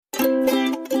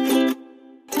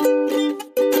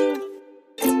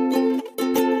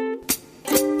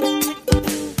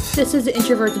This is the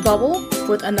Introvert's Bubble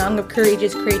with a nung of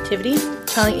courageous creativity,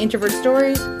 telling introvert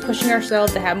stories, pushing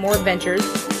ourselves to have more adventures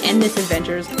and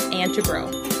misadventures, and to grow.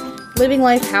 Living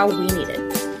life how we need it.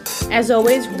 As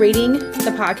always, rating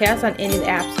the podcast on any of the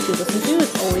apps that you listen to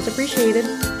is always appreciated.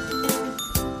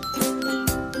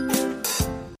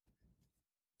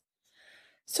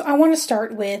 So I want to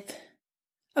start with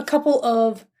a couple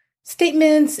of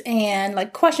statements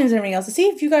and questions and everything else to see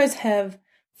if you guys have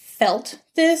felt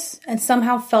this and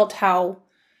somehow felt how,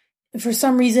 for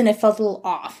some reason, it felt a little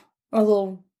off or a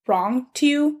little wrong to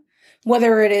you,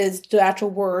 whether it is the actual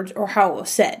words or how it was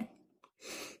said.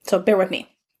 So bear with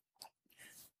me.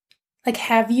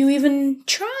 Have you even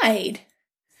tried?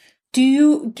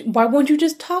 Why won't you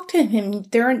just talk to him?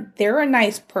 They're a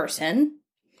nice person.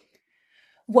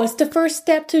 What's the first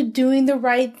step to doing the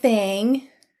right thing?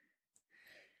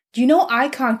 Do you know eye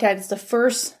contact is the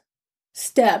first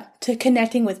step to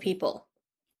connecting with people?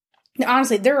 Now,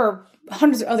 honestly, there are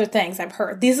hundreds of other things I've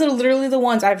heard. These are literally the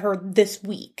ones I've heard this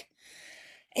week.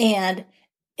 And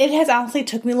it has honestly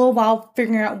took me a little while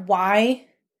figuring out why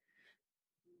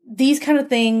these kind of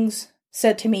things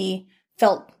said to me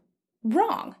felt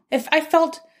wrong. If I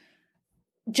felt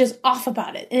just off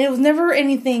about it. And it was never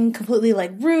anything completely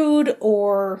rude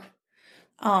or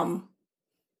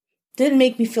didn't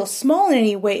make me feel small in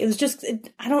any way. It was just,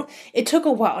 it took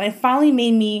a while. And it finally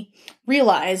made me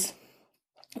realize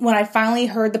when I finally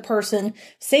heard the person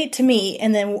say it to me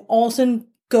and then all of a sudden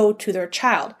go to their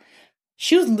child.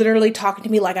 She was literally talking to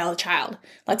me like I was a child.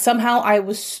 Somehow I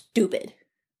was stupid.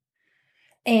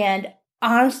 And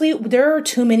honestly, there are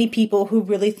too many people who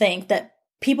really think that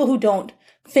people who don't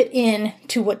fit in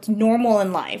to what's normal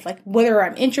in life, whether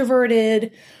I'm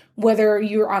introverted, whether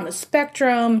you're on the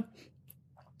spectrum.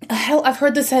 Hell, I've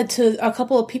heard this said to a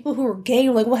couple of people who are gay,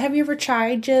 well, have you ever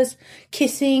tried just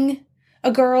kissing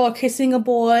a girl or kissing a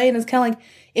boy? And it's kind of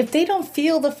if they don't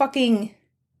feel the fucking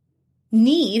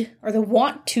need or the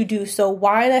want to do so,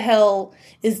 why the hell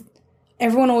is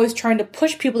everyone always trying to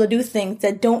push people to do things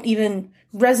that don't even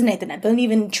resonate to them, don't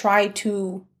even try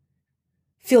to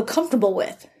feel comfortable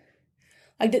with?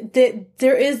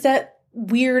 There is that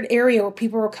weird area where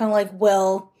people are kind of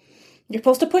well, you're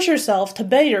supposed to push yourself to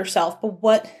better yourself, but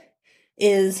what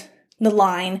is the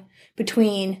line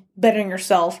between bettering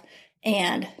yourself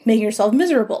and making yourself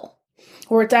miserable?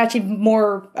 Or it's actually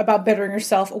more about bettering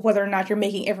yourself, whether or not you're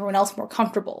making everyone else more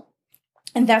comfortable.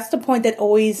 And that's the point that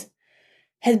always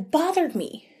has bothered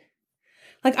me.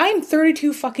 I'm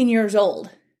 32 fucking years old.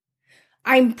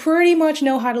 I pretty much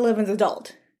know how to live as an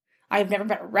adult. I've never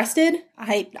been arrested.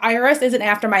 IRS isn't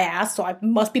after my ass, so I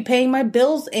must be paying my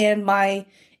bills and my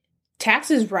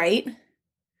taxes right.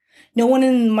 No one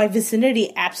in my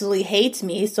vicinity absolutely hates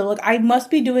me, so I must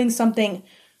be doing something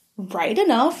right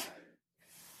enough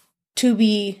to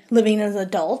be living as an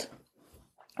adult.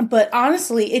 But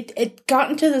honestly, it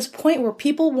gotten to this point where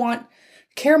people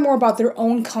care more about their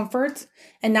own comforts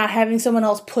and not having someone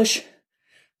else push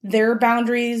their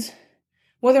boundaries,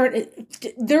 whether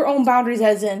their own boundaries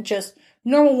as in just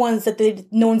normal ones that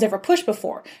no one's ever pushed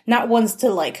before, not ones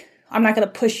to I'm not going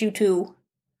to push you to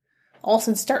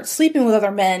also start sleeping with other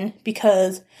men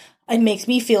because it makes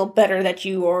me feel better that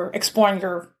you are exploring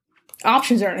your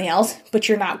options or anything else, but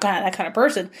you're not that kind of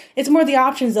person. It's more the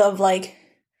options of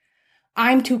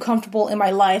I'm too comfortable in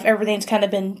my life. Everything's kind of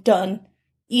been done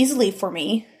easily for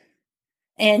me.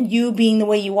 And you being the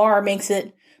way you are makes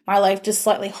my life just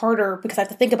slightly harder because I have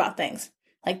to think about things.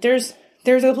 There's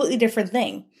a completely different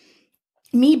thing.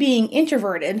 Me being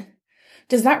introverted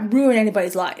does not ruin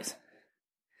anybody's lives.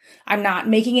 I'm not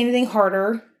making anything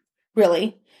harder,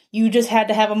 really. You just had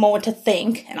to have a moment to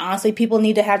think, and honestly, people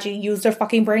need to actually use their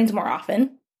fucking brains more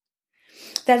often.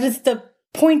 That is the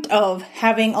point of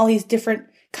having all these different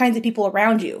kinds of people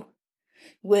around you,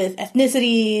 with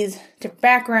ethnicities, different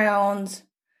backgrounds,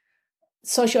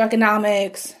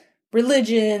 socioeconomics,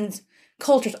 religions,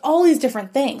 cultures, all these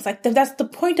different things. That's the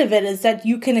point of it, is that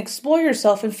you can explore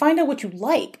yourself and find out what you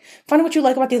like. Find out what you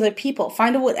like about the other people.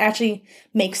 Find out what actually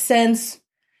makes sense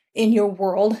in your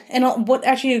world and what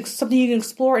actually is something you can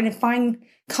explore and find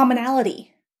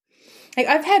commonality.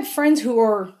 I've had friends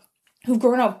who've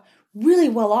grown up really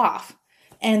well off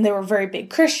and they were very big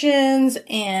Christians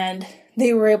and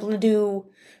they were able to do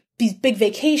these big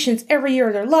vacations every year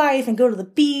of their life and go to the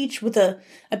beach with a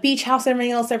beach house and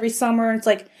everything else every summer. And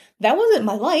it's that wasn't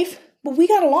my life, but we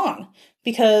got along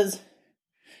because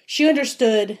she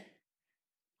understood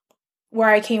where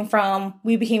I came from.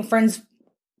 We became friends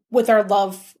with our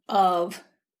love of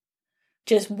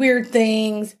just weird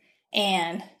things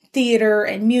and theater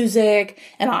and music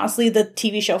and honestly the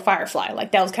TV show Firefly.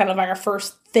 That was kind of our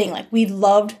first thing. We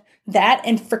loved That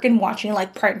and freaking watching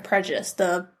like Pride and Prejudice,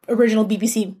 the original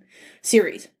BBC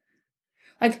series.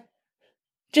 Like,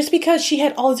 just because she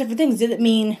had all these different things didn't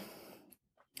mean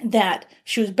that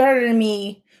she was better than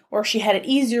me or she had it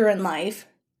easier in life.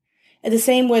 And the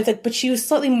same with like, but she was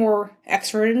slightly more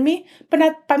extroverted than me, but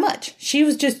not by much. She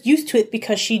was just used to it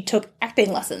because she took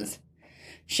acting lessons.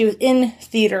 She was in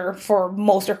theater for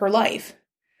most of her life.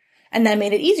 And that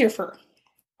made it easier for her.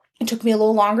 It took me a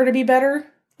little longer to be better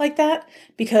like that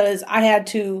because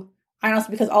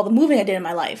because all the moving I did in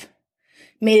my life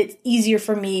made it easier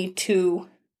for me to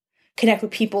connect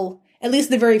with people, at least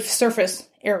the very surface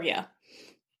area.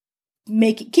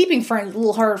 Keeping friends a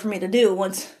little harder for me to do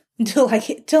until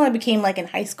I became like in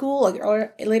high school,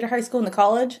 or later high school into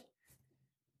college.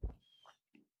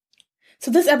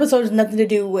 So this episode has nothing to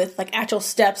do with like actual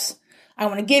steps I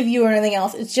want to give you or anything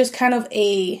else. It's just kind of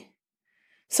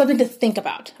something to think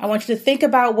about. I want you to think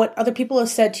about what other people have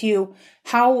said to you,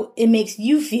 how it makes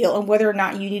you feel, and whether or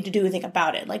not you need to do anything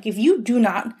about it. Like if you do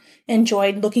not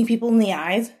enjoy looking people in the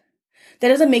eyes, that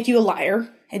doesn't make you a liar.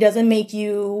 It doesn't make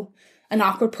you an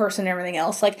awkward person and everything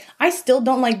else. Like, I still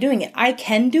don't like doing it. I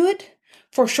can do it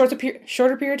for a shorter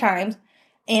period of times,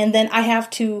 and then I have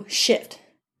to shift.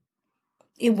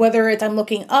 Whether it's I'm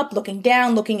looking up, looking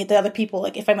down, looking at the other people,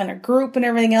 like if I'm in a group and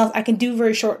everything else, I can do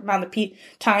very short amount of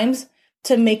times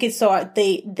to make it so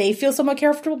they feel somewhat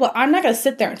comfortable, but I'm not going to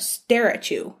sit there and stare at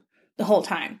you the whole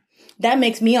time. That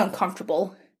makes me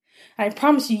uncomfortable. And I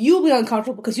promise you'll be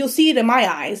uncomfortable because you'll see it in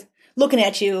my eyes looking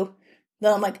at you.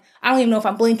 I'm like, I don't even know if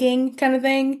I'm blinking kind of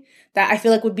thing. That I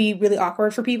feel like would be really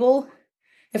awkward for people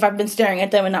if I've been staring at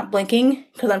them and not blinking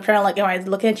because I'm trying to like, am I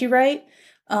looking at you right?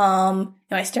 Am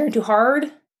I staring too hard?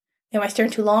 Am I staring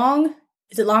too long?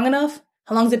 Is it long enough?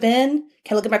 How long has it been?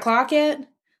 Can I look at my clock yet?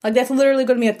 Like, that's literally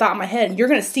going to be a thought in my head, and you're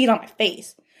going to see it on my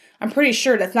face. I'm pretty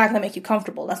sure that's not going to make you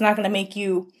comfortable. That's not going to make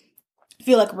you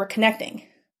feel like we're connecting.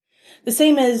 The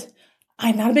same as,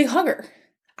 I'm not a big hugger.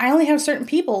 I only have certain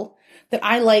people that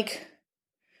I like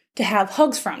to have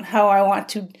hugs from, how I want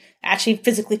to actually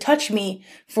physically touch me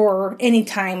for any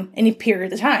time, any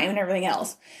period of time, and everything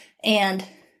else. And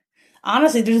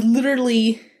honestly, there's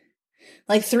literally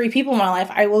like 3 people in my life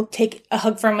I will take a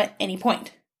hug from at any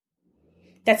point.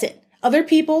 That's it. Other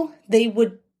people, they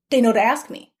know to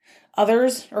ask me.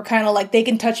 Others are kind of like, they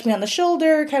can touch me on the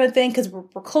shoulder kind of thing because we're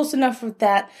close enough with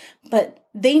that. But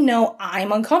they know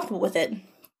I'm uncomfortable with it.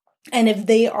 And if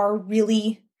they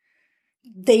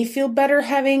feel better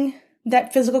having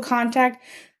that physical contact,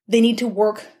 they need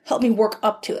to help me work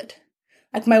up to it.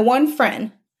 Like my one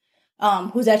friend,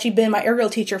 who's actually been my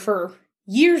aerial teacher for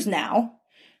years now,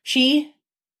 she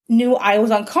knew I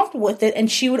was uncomfortable with it,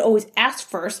 and she would always ask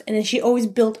first, and then she always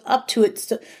built up to it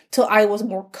till I was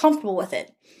more comfortable with it.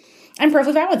 I'm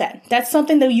perfectly fine with that. That's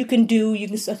something that you can do,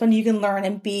 something you can learn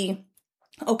and be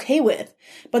okay with.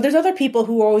 But there's other people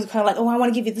who are always kind of like, oh, I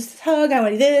want to give you this hug, I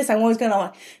want to do this, I'm always going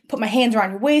to put my hands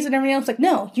around your waist and everything else. Like,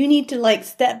 no, you need to like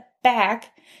step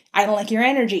back. I don't like your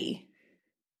energy.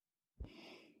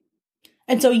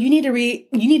 And so you need to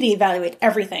evaluate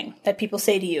everything that people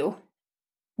say to you.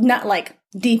 Not like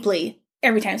deeply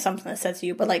every time something is said to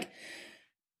you, but like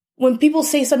when people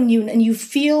say something to you and you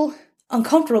feel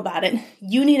uncomfortable about it,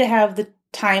 you need to have the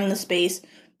time and the space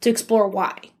to explore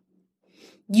why.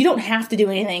 You don't have to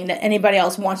do anything that anybody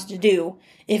else wants to do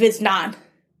if it's not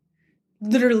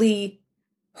literally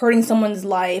hurting someone's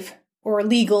life or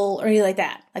illegal or anything like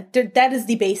that. Like that is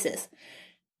the basis.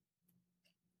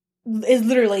 Is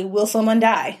literally, will someone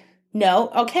die? No?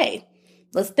 Okay.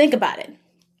 Let's think about it.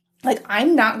 Like,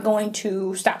 I'm not going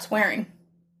to stop swearing.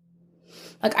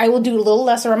 Like, I will do a little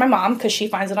less around my mom because she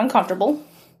finds it uncomfortable.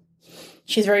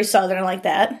 She's very southern like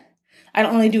that. I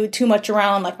don't really do it too much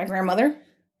around, like, my grandmother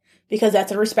because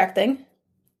that's a respect thing.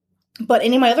 But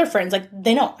any of my other friends, like,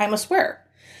 they know I'm a swearer.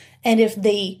 And if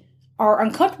they are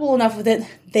uncomfortable enough with it,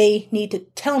 they need to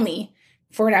tell me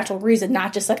for an actual reason,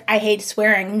 not just like, I hate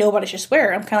swearing, nobody should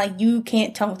swear. I'm kind of like, you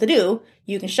can't tell me what to do,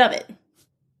 you can shove it.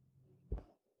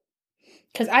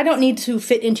 Because I don't need to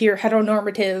fit into your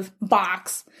heteronormative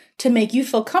box to make you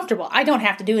feel comfortable. I don't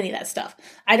have to do any of that stuff.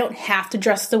 I don't have to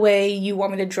dress the way you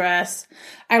want me to dress.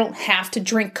 I don't have to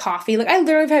drink coffee. Like, I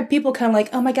literally have had people kind of like,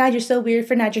 oh my God, you're so weird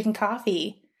for not drinking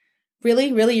coffee.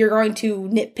 Really? Really? You're going to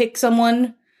nitpick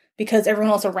someone because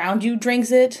everyone else around you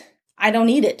drinks it? I don't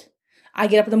need it. I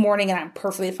get up in the morning and I'm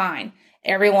perfectly fine.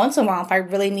 Every once in a while, if I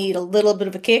really need a little bit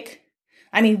of a kick,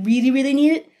 really, really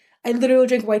need it, I literally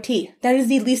drink white tea. That is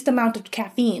the least amount of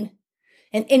caffeine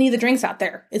in any of the drinks out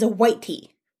there is a white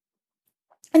tea.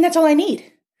 And that's all I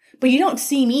need. But you don't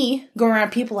see me go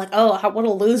around people like, oh, what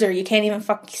a loser. You can't even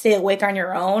fucking stay awake on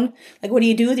your own. Like, what do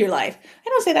you do with your life? I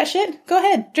don't say that shit. Go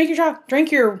ahead.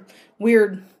 Drink your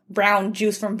weird brown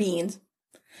juice from beans.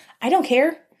 I don't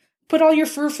care. Put all your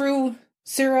frou-frou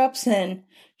syrups and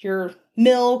your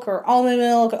milk or almond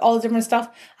milk, all the different stuff.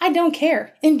 I don't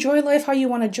care. Enjoy life how you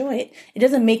want to enjoy it. It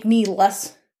doesn't make me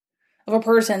less of a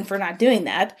person for not doing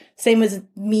that. Same as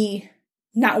me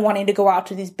not wanting to go out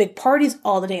to these big parties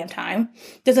all the damn time.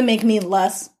 Doesn't make me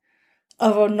less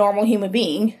of a normal human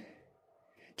being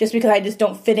just because I just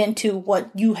don't fit into what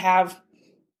you have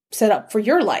set up for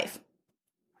your life.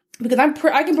 Because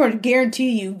I can pretty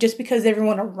guarantee you, just because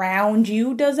everyone around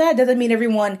you does that, doesn't mean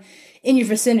everyone in your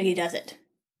vicinity does it.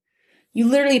 You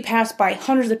literally pass by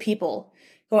hundreds of people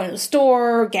going to the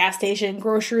store, gas station,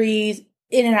 groceries,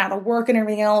 in and out of work and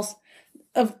everything else,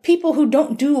 of people who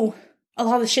don't do a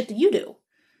lot of the shit that you do.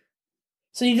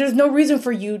 So there's no reason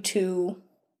for you to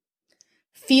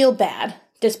feel bad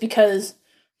just because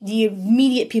the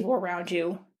immediate people around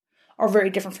you are very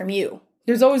different from you.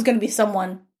 There's always going to be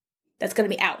someone that's going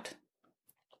to be out,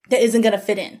 that isn't going to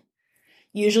fit in.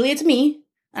 Usually it's me,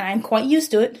 and I'm quite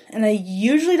used to it, and it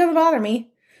usually doesn't bother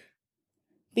me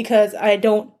because I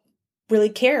don't really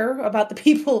care about the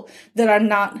people that are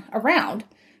not around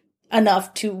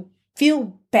enough to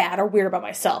feel bad or weird about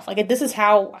myself. Like, this is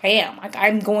how I am. Like,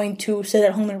 I'm going to sit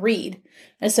at home and read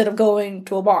instead of going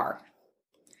to a bar.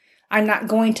 I'm not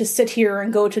going to sit here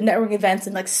and go to networking events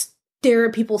and, like, stare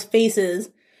at people's faces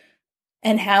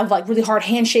and have, like, really hard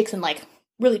handshakes and, like,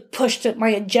 really push my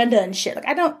agenda and shit. Like,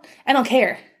 I don't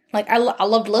care. Like, I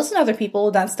love to listen to other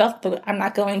people done stuff, but I'm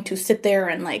not going to sit there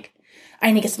and, like, I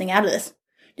need to get something out of this.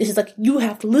 This is like, you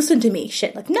have to listen to me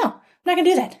shit. Like, no, I'm not going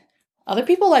to do that. Other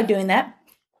people like doing that.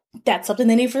 That's something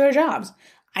they need for their jobs.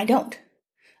 I don't.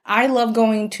 I love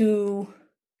going to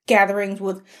gatherings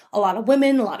with a lot of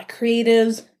women, a lot of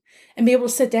creatives, and be able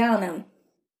to sit down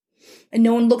and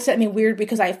no one looks at me weird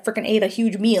because I freaking ate a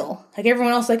huge meal. Like,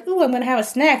 everyone else like, ooh, I'm going to have a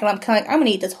snack. And I'm kind of like, I'm going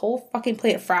to eat this whole fucking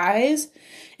plate of fries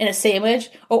and a sandwich.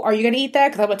 Oh, are you going to eat that?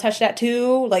 Because I'm going to touch that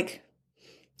too. Like,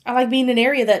 I like being in an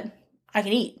area that I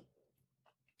can eat.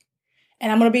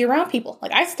 And I'm going to be around people.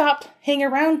 Like, I stopped hanging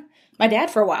around my dad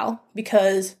for a while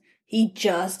because he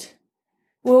just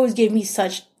always gave me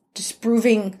such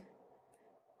disapproving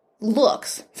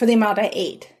looks for the amount I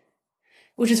ate.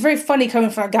 Which is very funny coming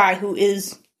from a guy who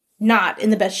is not in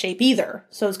the best shape either.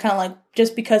 So it's kind of like,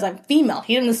 just because I'm female,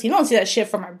 you don't see that shit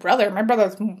from my brother. My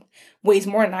brother weighs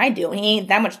more than I do, and he ain't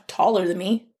that much taller than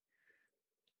me.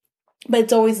 But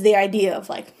it's always the idea of,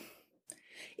 like,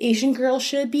 Asian girls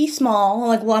should be small.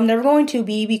 Like, well, I'm never going to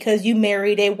be because you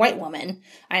married a white woman.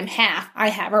 I'm half. I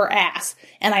have her ass.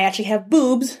 And I actually have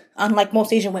boobs, unlike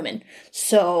most Asian women.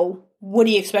 So, what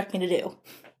do you expect me to do?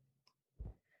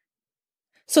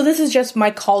 So this is just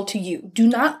my call to you. Do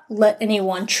not let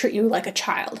anyone treat you like a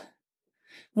child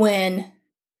when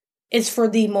it's for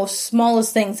the most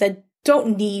smallest things that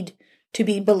don't need to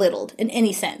be belittled in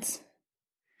any sense.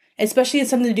 Especially if it's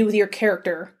something to do with your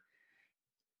character.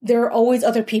 There are always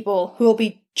other people who will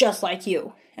be just like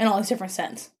you in all these different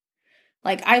sense.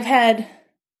 Like,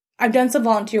 I've done some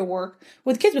volunteer work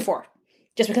with kids before.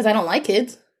 Just because I don't like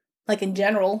kids, like, in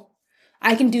general,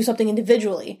 I can do something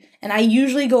individually. And I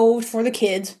usually go for the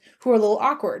kids who are a little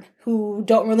awkward, who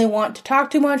don't really want to talk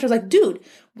too much. I was like, dude,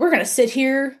 we're going to sit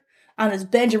here on this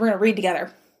bench and we're going to read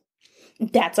together.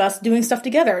 That's us doing stuff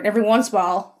together. And every once in a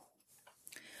while,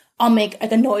 I'll make,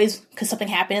 like, a noise because something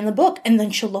happened in the book. And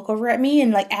then she'll look over at me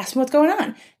and, like, ask me what's going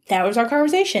on. That was our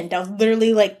conversation. That was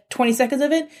literally, like, 20 seconds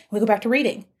of it. And we go back to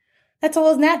reading. That's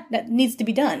all that needs to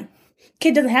be done.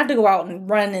 Kid doesn't have to go out and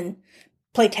run and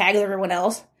play tag with everyone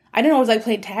else. I didn't always like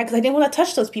playing tag because I didn't want to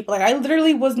touch those people. Like, I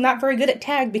literally was not very good at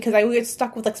tag because I would get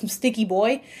stuck with, like, some sticky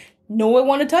boy. No one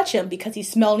wanted to touch him because he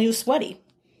smelled and he was sweaty.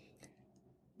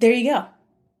 There you go.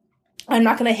 I'm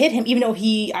not going to hit him, even though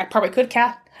I probably could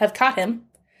have caught him.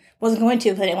 Wasn't going to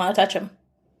because I didn't want to touch him.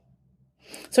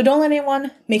 So don't let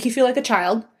anyone make you feel like a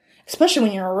child, especially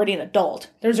when you're already an adult.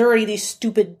 There's already these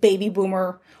stupid baby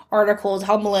boomer articles,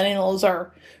 how millennials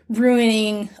are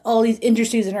ruining all these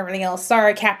industries and everything else.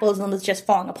 Sorry, capitalism is just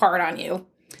falling apart on you.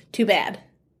 Too bad.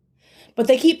 But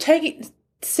they keep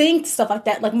saying stuff like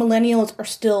that, like millennials are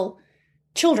still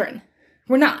children.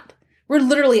 We're not. We're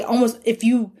literally almost, if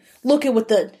you look at what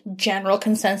the general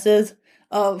consensus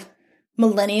of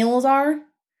millennials are,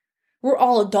 we're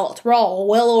all adults. We're all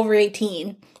well over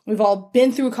 18. We've all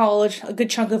been through college, a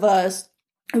good chunk of us.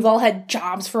 We've all had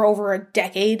jobs for over a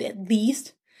decade at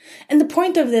least. And the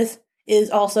point of this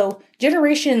is also,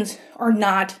 generations are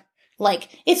not,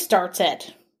 like, it starts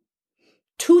at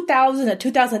 2000 to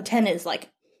 2010 is, like,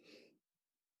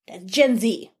 That's Gen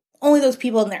Z. Only those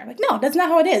people in there. Like, no, that's not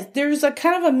how it is. There's a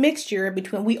kind of a mixture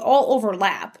between, we all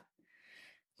overlap.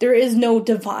 There is no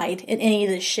divide in any of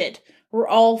this shit. We're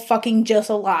all fucking just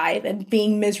alive and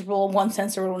being miserable in one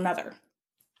sense or another.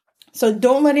 So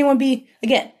don't let anyone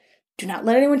do not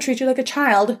let anyone treat you like a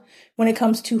child when it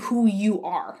comes to who you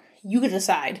are. You can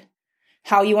decide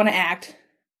how you want to act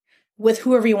with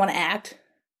whoever you want to act.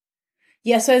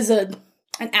 Yes, as an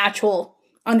actual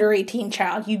under 18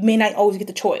 child, you may not always get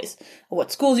the choice of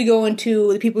what schools you go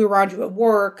into, the people around you at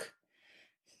work,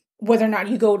 whether or not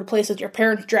you go to places your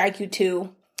parents drag you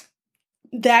to.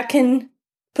 That can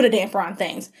put a damper on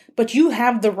things. But you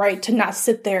have the right to not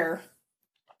sit there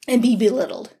and be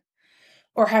belittled.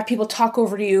 Or have people talk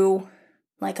over to you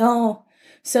like, oh,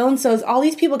 so-and-so's, all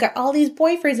these people got all these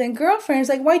boyfriends and girlfriends.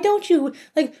 Like, why don't you?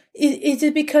 Like, is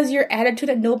it because your attitude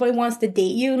that nobody wants to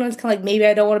date you? And it's kind of like, maybe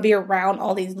I don't want to be around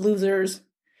all these losers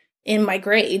in my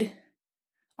grade.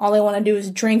 All I want to do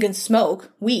is drink and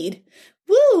smoke weed.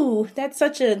 Woo! That's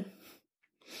such a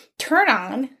turn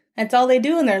on. That's all they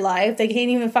do in their life. They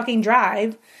can't even fucking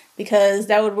drive because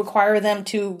that would require them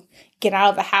to get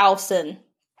out of the house and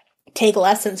take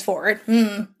lessons for it.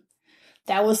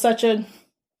 That was such a...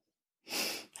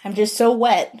 I'm just so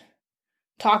wet.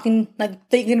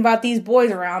 Thinking about these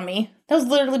boys around me. That was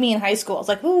literally me in high school. I was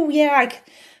like, oh yeah,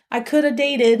 I could have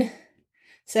dated.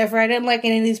 Except for I didn't like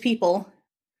any of these people.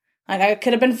 Like, I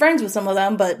could have been friends with some of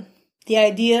them, but the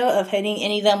idea of having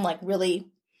any of them, like, really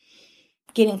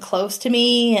getting close to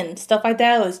me and stuff like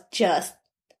that was just...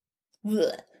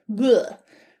 bleh, bleh.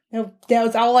 That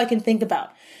was all I can think about.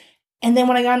 And then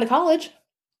when I got into college,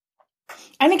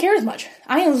 I didn't care as much.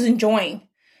 I was enjoying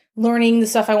learning the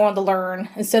stuff I wanted to learn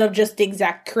instead of just the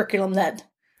exact curriculum that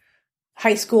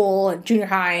high school and junior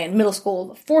high and middle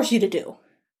school force you to do.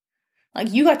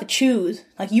 Like, you got to choose.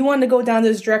 Like, you wanted to go down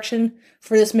this direction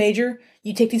for this major,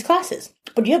 you take these classes.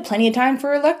 But you have plenty of time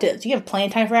for electives. You have plenty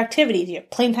of time for activities. You have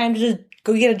plenty of time to just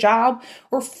go get a job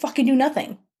or fucking do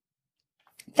nothing.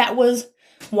 That was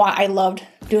why I loved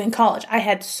doing college. I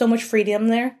had so much freedom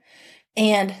there.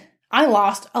 And I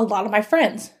lost a lot of my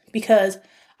friends because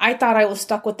I thought I was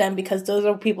stuck with them because those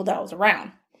are people that I was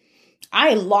around.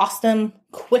 I lost them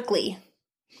quickly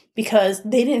because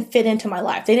they didn't fit into my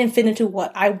life. They didn't fit into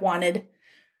what I wanted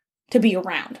to be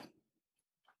around.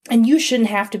 And you shouldn't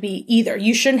have to be either.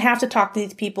 You shouldn't have to talk to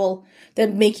these people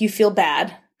that make you feel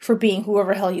bad for being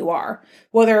whoever hell you are,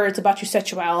 whether it's about your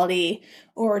sexuality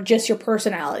or just your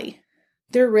personality.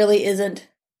 There really is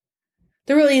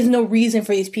no reason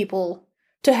for these people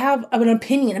to have an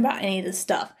opinion about any of this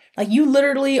stuff. Like, you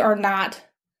literally are not,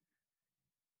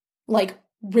 like,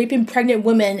 raping pregnant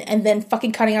women and then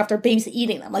fucking cutting off their babies and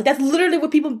eating them. Like, that's literally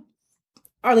what people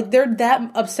are, like, they're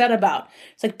that upset about.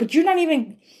 It's like, but you're not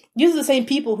even, these are the same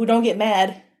people who don't get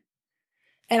mad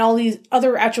at all these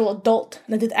other actual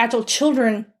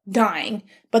children dying,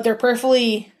 but they're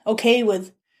perfectly okay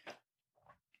with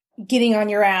getting on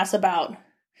your ass about,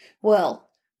 well,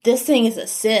 this thing is a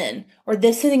sin, or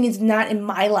this thing is not in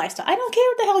my lifestyle. I don't care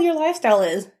what the hell your lifestyle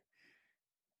is.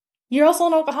 You're also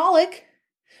an alcoholic,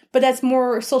 but that's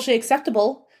more socially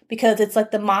acceptable because it's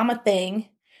like the mama thing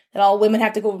that all women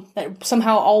have to go, that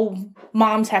somehow all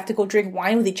moms have to go drink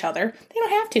wine with each other. They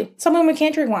don't have to. Some women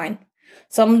can't drink wine.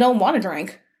 Some don't want to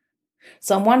drink.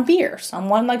 Some want beer. Some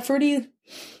want like fruity,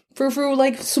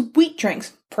 like sweet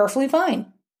drinks. Perfectly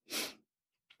fine.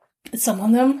 Some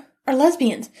of them are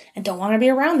lesbians and don't want to be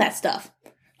around that stuff.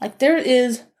 Like, there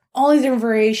is all these different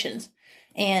variations.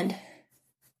 And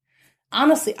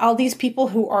honestly, all these people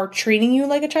who are treating you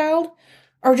like a child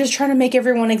are just trying to make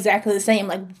everyone exactly the same.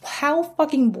 Like, how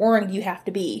fucking boring do you have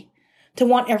to be to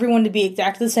want everyone to be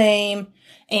exactly the same?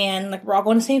 And like, we're all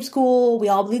going to the same school. We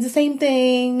all believe the same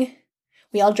thing.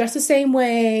 We all dress the same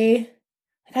way.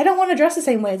 Like, I don't want to dress the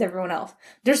same way as everyone else.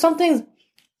 There's some things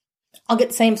I'll get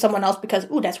the same as someone else because,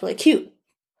 ooh, that's really cute.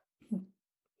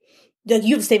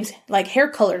 You have the same, like, hair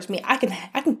color as me. I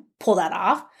can pull that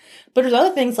off. But there's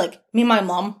other things, like, me and my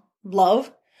mom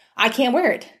love. I can't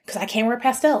wear it because I can't wear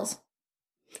pastels.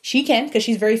 She can because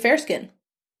she's very fair-skinned.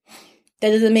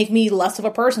 That doesn't make me less of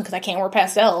a person because I can't wear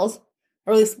pastels.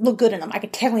 Or at least look good in them. I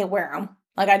could technically wear them.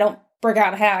 Like, I don't break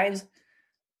out hives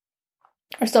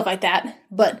or stuff like that.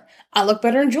 But I look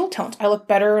better in jewel tones. I look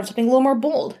better in something a little more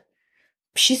bold.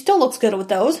 She still looks good with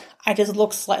those. I just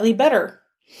look slightly better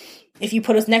if you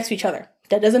put us next to each other.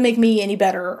 That doesn't make me any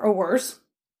better or worse.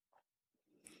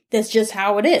 That's just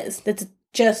how it is. There's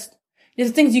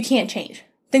things you can't change.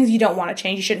 Things you don't want to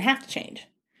change, you shouldn't have to change.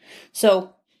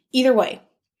 So, either way.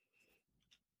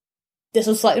 This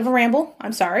was slightly of a ramble.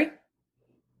 I'm sorry.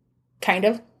 Kind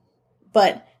of.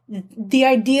 But the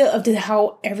idea of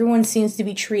how everyone seems to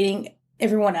be treating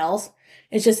everyone else,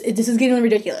 this is getting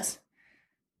ridiculous.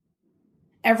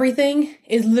 Everything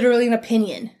is literally an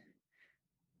opinion.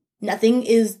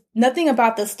 Nothing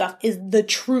about this stuff is the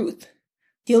truth.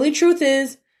 The only truth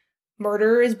is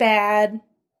murder is bad.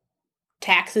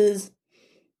 Taxes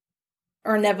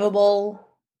are inevitable.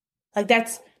 Like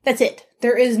that's it.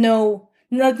 There is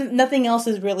nothing else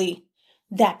is really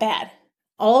that bad.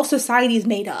 All society is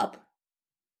made up.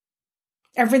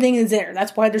 Everything is there.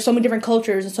 That's why there's so many different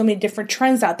cultures and so many different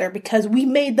trends out there, because we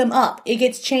made them up. It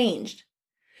gets changed.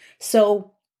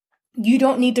 So you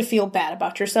don't need to feel bad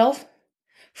about yourself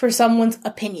for someone's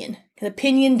opinion. An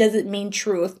opinion doesn't mean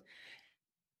truth.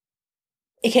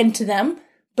 It can to them,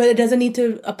 but it doesn't need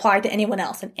to apply to anyone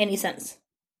else in any sense.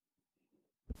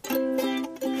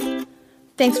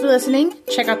 Thanks for listening.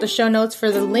 Check out the show notes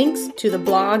for the links to the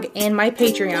blog and my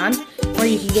Patreon, where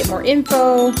you can get more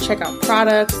info, check out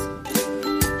products.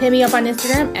 Hit me up on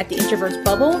Instagram at The Introvert's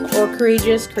Bubble or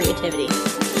Courageous Creativity.